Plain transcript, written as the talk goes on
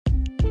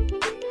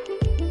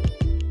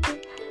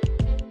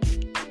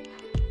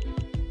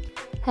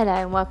Hello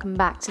and welcome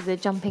back to the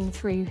Jumping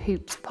Through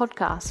Hoops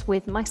podcast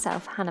with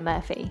myself, Hannah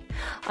Murphy.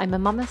 I'm a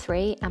mum of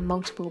three and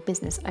multiple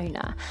business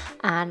owner,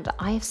 and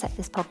I have set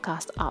this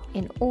podcast up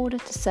in order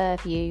to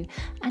serve you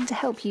and to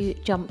help you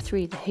jump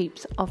through the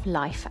hoops of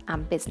life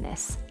and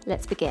business.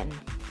 Let's begin.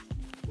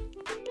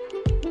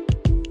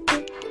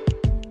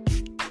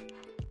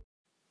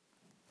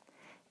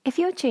 If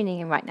you're tuning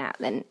in right now,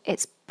 then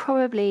it's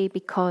probably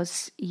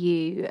because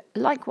you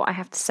like what I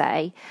have to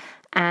say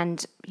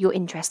and you're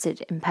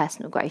interested in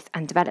personal growth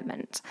and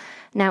development.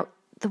 Now,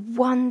 the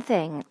one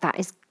thing that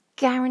is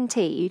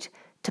guaranteed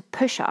to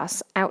push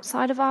us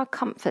outside of our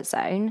comfort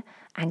zone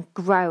and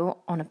grow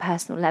on a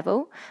personal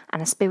level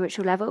and a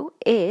spiritual level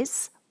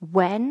is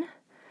when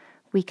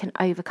we can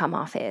overcome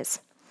our fears.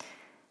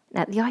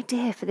 Now, the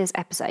idea for this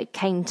episode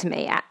came to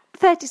me at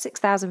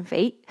 36,000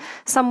 feet,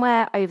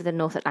 somewhere over the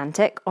North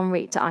Atlantic, en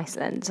route to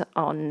Iceland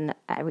on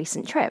a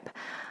recent trip.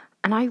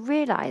 And I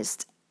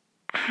realised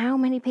how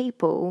many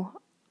people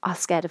are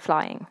scared of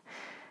flying.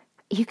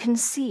 You can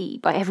see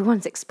by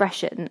everyone's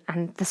expression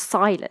and the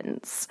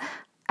silence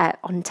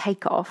on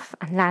takeoff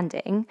and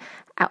landing,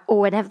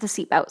 or whenever the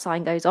seatbelt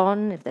sign goes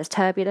on, if there's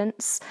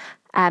turbulence,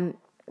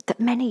 that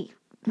many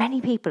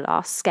people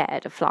are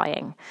scared of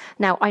flying.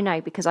 Now, I know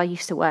because I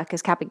used to work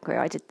as cabin crew.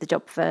 I did the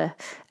job for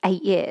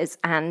 8 years,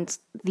 and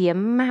the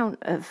amount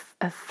of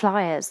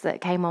flyers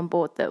that came on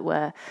board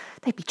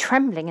they'd be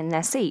trembling in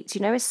their seats,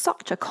 is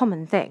such a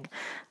common thing.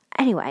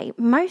 Anyway,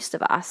 most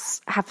of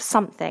us have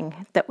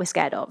something that we're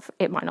scared of.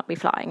 It might not be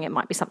flying, it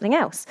might be something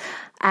else.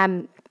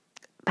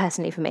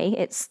 Personally, for me,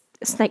 it's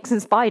snakes and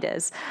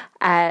spiders.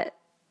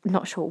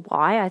 Not sure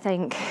why. I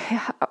think,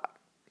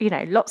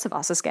 lots of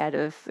us are scared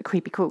of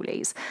creepy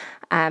crawlies.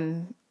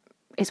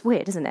 It's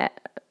weird, isn't it?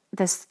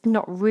 There's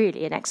not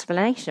really an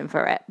explanation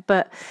for it,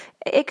 but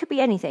it could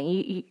be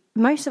anything.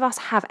 Most of us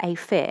have a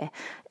fear.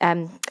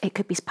 It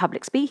could be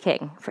public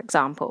speaking, for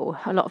example.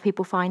 A lot of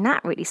people find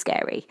that really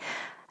scary.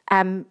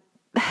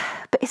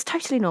 But it's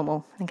totally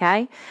normal,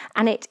 okay?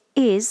 And it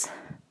is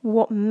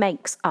what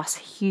makes us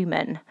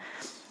human.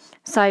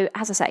 So,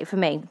 as I say, for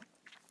me,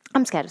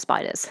 I'm scared of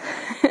spiders.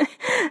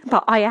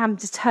 But I am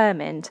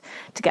determined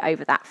to get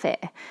over that fear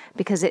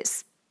because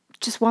it's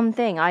just one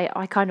thing.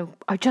 I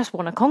just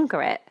want to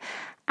conquer it.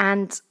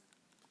 And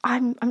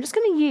I'm just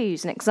going to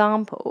use an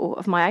example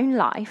of my own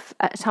life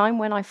at a time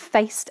when I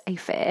faced a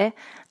fear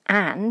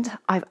and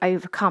I've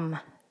overcome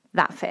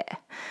that fear.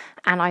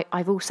 And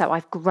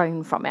I've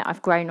grown from it.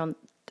 I've grown on,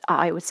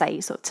 I would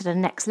say, sort of to the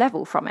next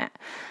level from it.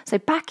 So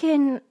back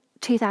in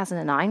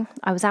 2009,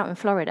 I was out in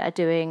Florida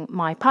doing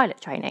my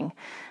pilot training.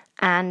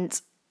 And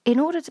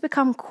in order to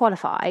become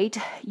qualified,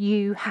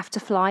 you have to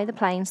fly the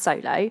plane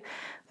solo.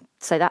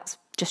 So that's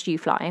just you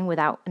flying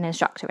without an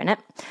instructor in it.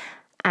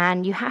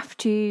 And you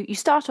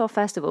start off,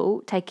 first of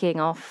all, taking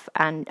off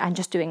and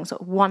just doing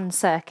sort of one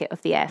circuit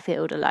of the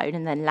airfield alone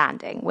and then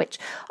landing, which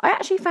I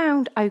actually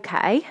found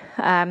okay.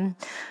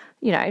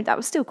 That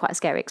was still quite a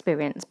scary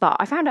experience, but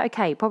I found it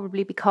okay,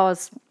 probably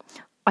because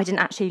I didn't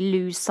actually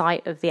lose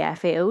sight of the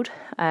airfield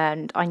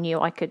and I knew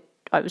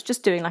I was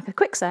just doing like a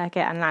quick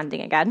circuit and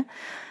landing again.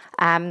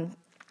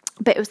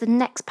 But it was the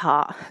next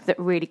part that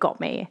really got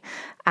me.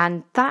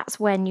 And that's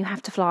when you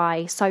have to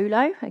fly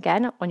solo,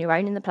 again, on your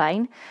own in the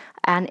plane.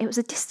 And it was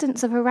a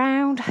distance of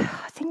around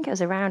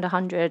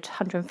 100,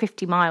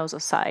 150 miles or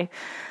so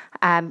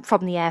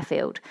from the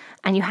airfield.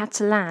 And you had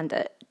to land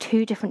at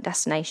 2 different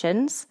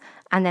destinations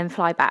and then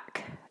fly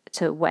back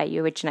to where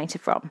you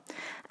originated from.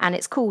 And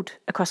it's called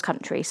a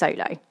cross-country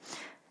solo.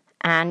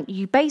 And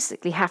you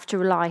basically have to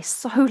rely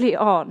solely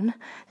on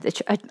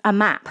a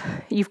map.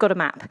 You've got a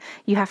map.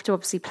 You have to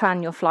obviously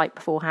plan your flight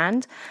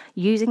beforehand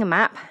using a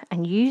map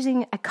and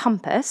using a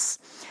compass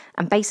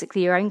and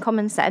basically your own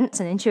common sense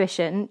and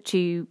intuition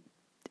to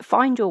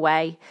find your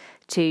way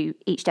to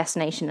each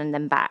destination and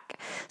then back.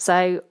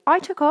 So I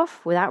took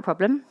off without a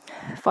problem,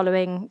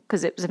 following,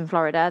 because it was in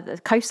Florida,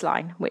 the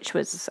coastline, which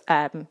was,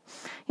 it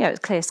was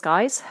clear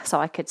skies,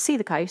 so I could see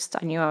the coast.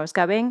 I knew where I was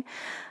going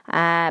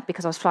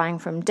because I was flying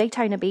from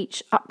Daytona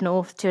Beach up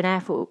north to an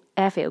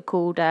airfield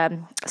called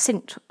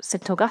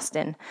St.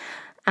 Augustine.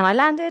 And I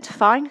landed,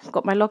 fine,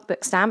 got my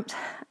logbook stamped,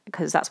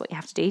 because that's what you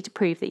have to do to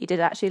prove that you did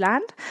actually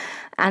land.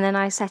 And then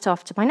I set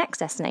off to my next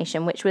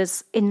destination, which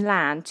was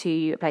inland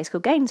to a place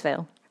called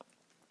Gainesville.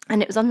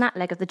 And it was on that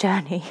leg of the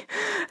journey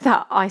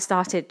that I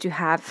started to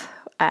have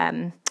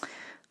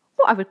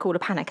what I would call a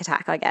panic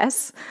attack, I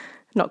guess.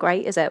 Not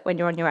great, is it, when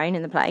you're on your own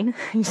in the plane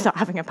and you start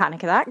having a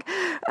panic attack?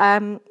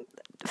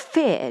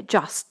 Fear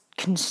just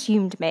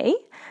consumed me.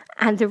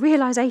 And the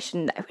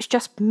realisation that it was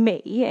just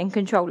me in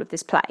control of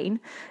this plane,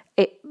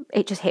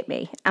 it just hit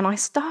me. And I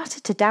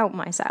started to doubt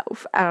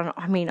myself. And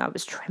I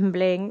was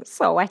trembling,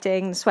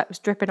 sweating, the sweat was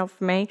dripping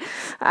off me.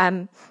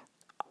 I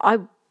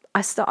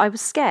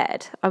was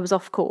scared. I was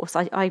off course.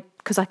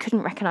 Because I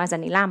couldn't recognise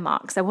any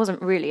landmarks. There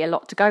wasn't really a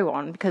lot to go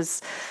on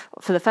because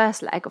for the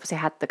first leg, obviously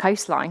I had the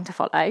coastline to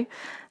follow.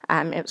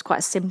 It was quite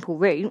a simple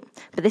route,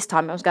 but this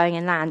time I was going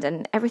inland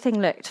and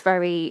everything looked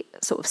very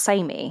sort of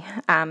samey,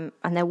 and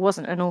there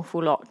wasn't an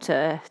awful lot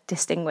to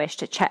distinguish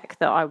to check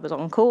that I was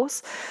on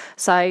course.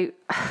 So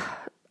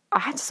I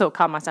had to sort of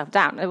calm myself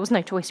down. There was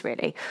no choice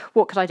really.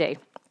 What could I do?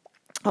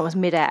 I was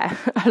midair,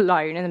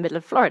 alone in the middle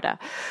of Florida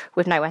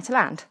with nowhere to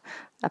land,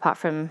 apart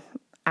from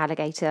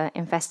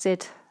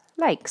alligator-infested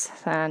lakes,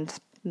 and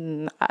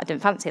I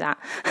didn't fancy that.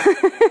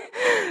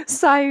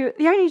 So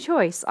the only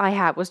choice I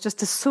had was just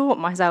to sort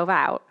myself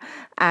out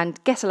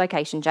and get a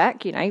location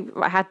check. You know,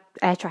 I had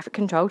air traffic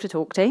control to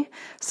talk to.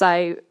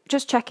 So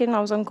just checking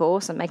I was on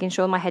course and making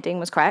sure my heading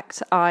was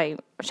correct. I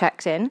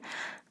checked in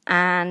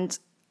and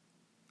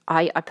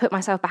I put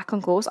myself back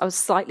on course. I was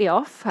slightly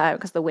off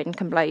because the wind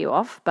can blow you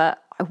off,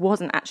 but I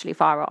wasn't actually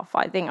far off.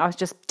 I think I was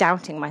just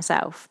doubting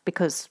myself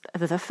because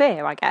of the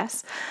fear, I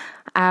guess.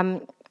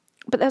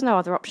 But there's no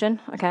other option.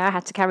 Okay, I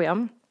had to carry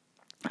on.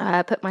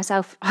 I put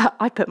myself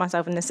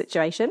in this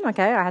situation.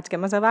 Okay, I had to get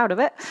myself out of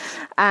it.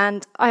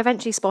 And I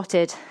eventually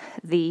spotted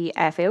the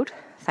airfield,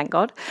 thank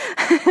God.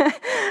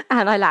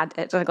 And I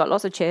landed. And I got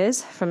lots of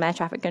cheers from air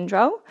traffic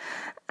control.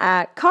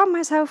 Calmed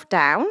myself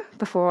down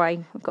before I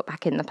got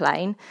back in the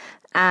plane.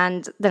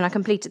 And then I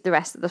completed the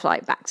rest of the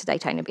flight back to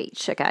Daytona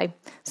Beach. Okay,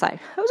 so it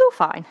was all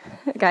fine.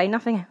 Okay,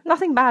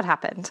 nothing bad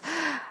happened.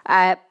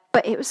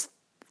 But it was,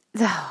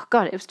 oh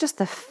God, it was just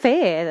the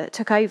fear that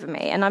took over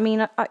me. And I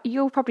mean,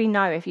 you'll probably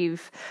know if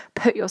you've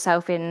put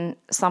yourself in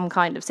some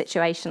kind of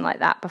situation like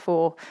that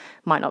before.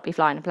 Might not be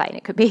flying a plane.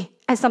 It could be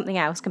something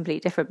else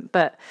completely different.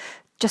 But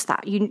just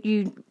that,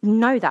 you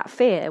know that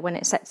fear when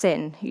it sets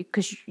in,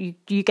 because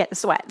you get the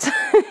sweat.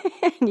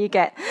 And you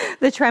get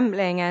the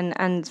trembling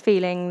and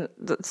feeling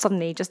that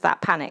suddenly just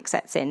that panic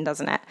sets in,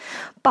 doesn't it?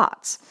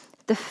 But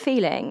the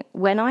feeling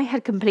when I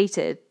had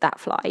completed that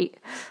flight,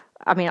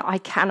 I mean, I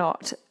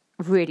cannot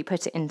really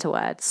put it into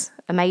words.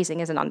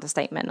 Amazing is an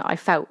understatement. I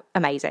felt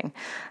amazing.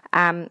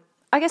 I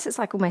guess it's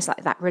like almost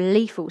like that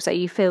relief also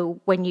you feel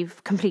when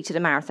you've completed a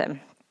marathon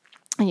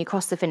and you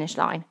cross the finish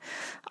line.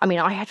 I mean,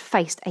 I had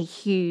faced a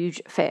huge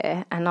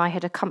fear and I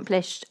had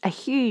accomplished a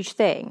huge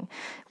thing,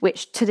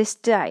 which to this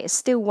day is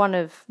still one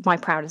of my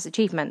proudest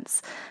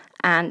achievements.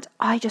 And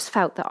I just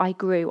felt that I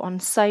grew on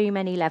so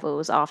many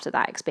levels after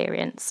that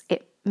experience.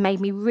 It made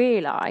me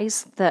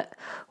realise that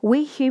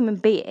we human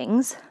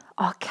beings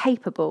are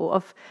capable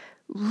of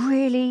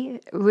really,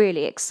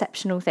 really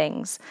exceptional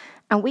things.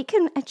 And we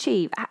can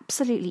achieve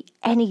absolutely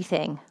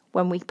anything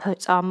when we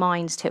put our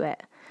minds to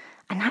it.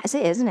 And that's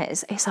it, isn't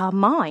it? It's our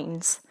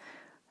minds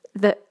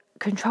that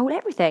control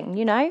everything,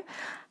 you know?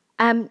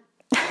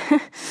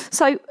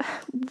 So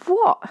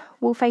what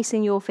will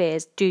facing your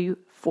fears do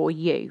for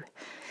you?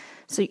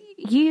 So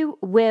you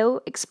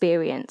will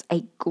experience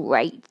a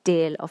great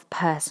deal of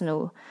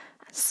personal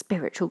and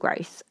spiritual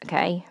growth,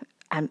 okay?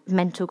 And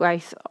mental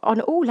growth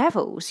on all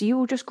levels. You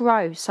will just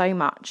grow so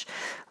much.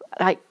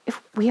 Like,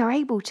 if we are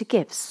able to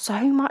give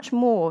so much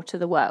more to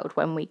the world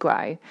when we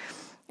grow,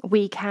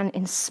 we can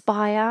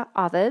inspire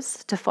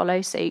others to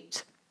follow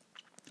suit.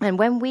 And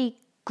when we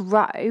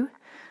grow,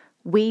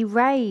 we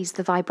raise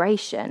the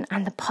vibration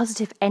and the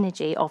positive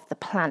energy of the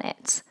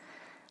planet.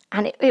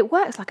 And it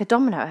works like a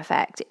domino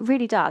effect. It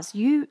really does.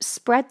 You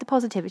spread the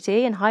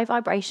positivity and high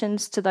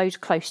vibrations to those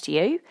close to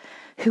you,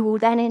 who will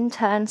then in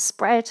turn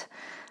spread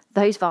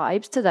those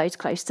vibes to those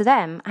close to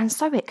them. And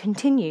so it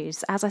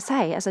continues, as I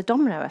say, as a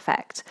domino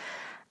effect.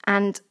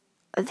 And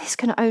this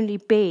can only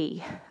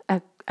be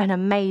an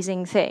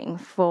amazing thing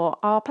for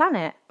our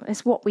planet.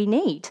 It's what we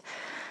need.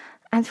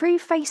 And through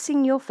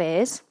facing your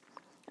fears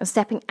and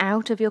stepping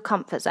out of your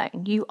comfort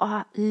zone, you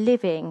are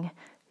living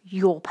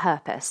your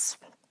purpose.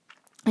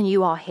 And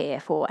you are here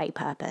for a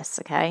purpose,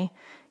 okay?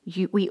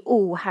 We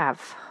all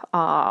have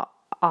our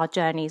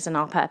journeys and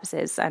our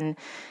purposes. And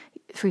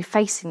through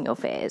facing your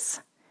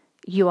fears,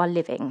 you are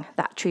living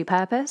that true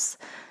purpose.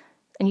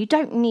 And you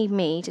don't need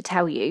me to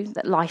tell you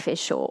that life is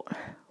short.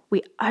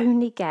 We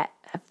only get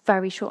a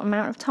very short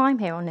amount of time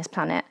here on this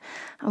planet.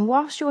 And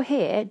whilst you're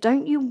here,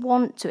 don't you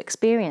want to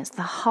experience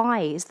the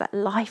highs that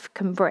life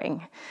can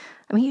bring?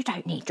 I mean, you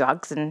don't need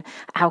drugs and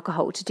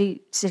alcohol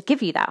to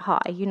give you that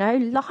high. You know,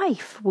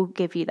 life will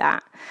give you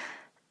that.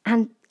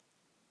 And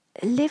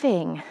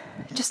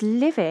just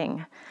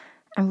living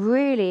and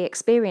really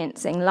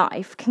experiencing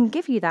life can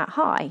give you that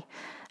high.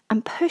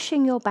 And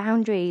pushing your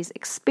boundaries,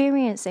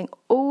 experiencing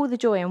all the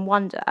joy and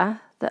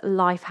wonder that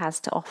life has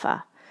to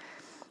offer.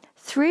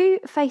 Through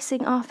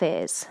facing our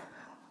fears,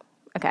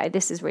 okay,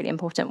 this is really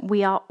important,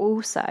 we are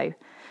also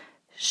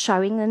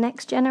showing the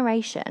next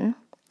generation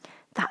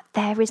that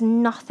there is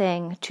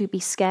nothing to be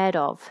scared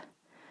of.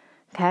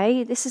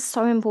 Okay, this is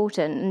so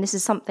important, and this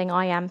is something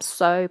I am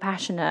so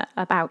passionate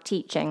about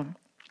teaching,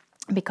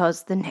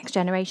 because the next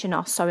generation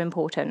are so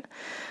important.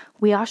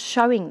 We are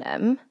showing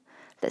them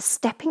that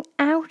stepping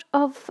out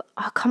of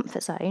our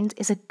comfort zones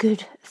is a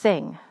good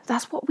thing.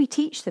 That's what we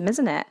teach them,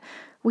 isn't it?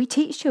 We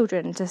teach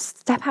children to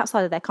step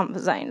outside of their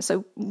comfort zone.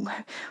 So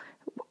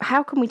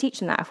how can we teach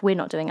them that if we're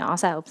not doing it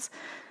ourselves?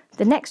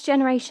 The next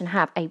generation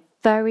have a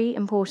very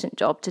important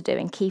job to do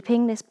in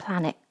keeping this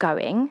planet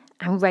going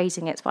and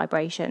raising its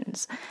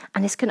vibrations.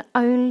 And this can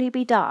only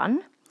be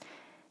done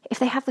if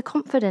they have the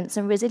confidence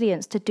and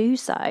resilience to do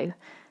so.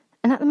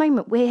 And at the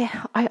moment,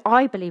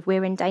 I believe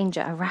we're in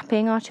danger of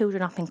wrapping our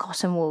children up in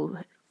cotton wool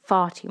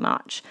far too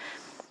much.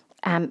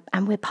 And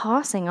we're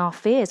passing our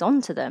fears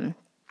on to them.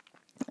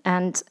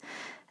 And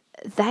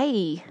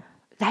they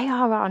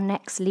are our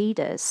next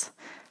leaders.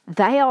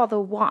 They are the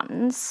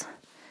ones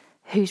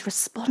whose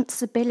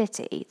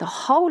responsibility the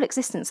whole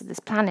existence of this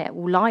planet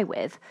will lie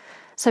with.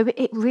 So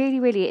it really,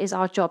 really is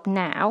our job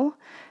now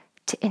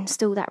to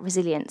instill that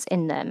resilience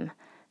in them.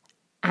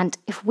 And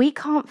if we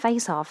can't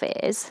face our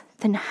fears,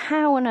 then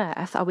how on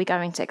earth are we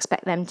going to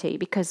expect them to?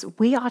 Because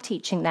we are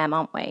teaching them,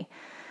 aren't we?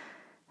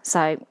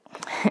 So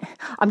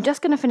I'm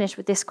just going to finish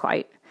with this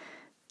quote.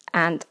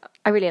 And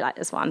I really like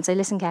this one, so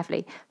listen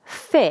carefully.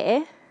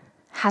 Fear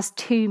has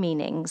two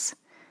meanings.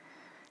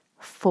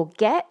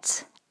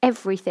 Forget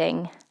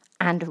everything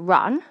and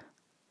run,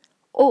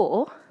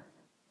 or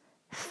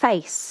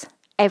face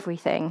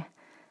everything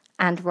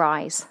and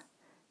rise.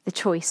 The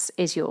choice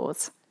is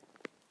yours.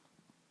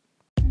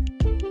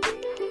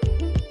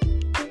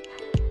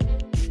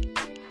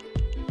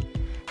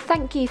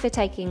 Thank you for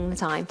taking the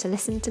time to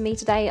listen to me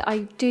today.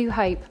 I do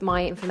hope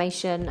my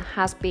information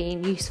has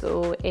been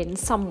useful in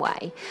some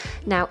way.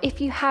 Now,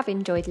 if you have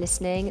enjoyed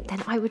listening,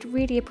 then I would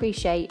really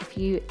appreciate if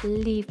you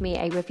leave me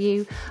a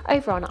review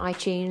over on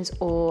iTunes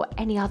or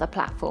any other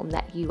platform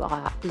that you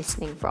are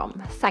listening from.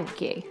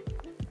 Thank you.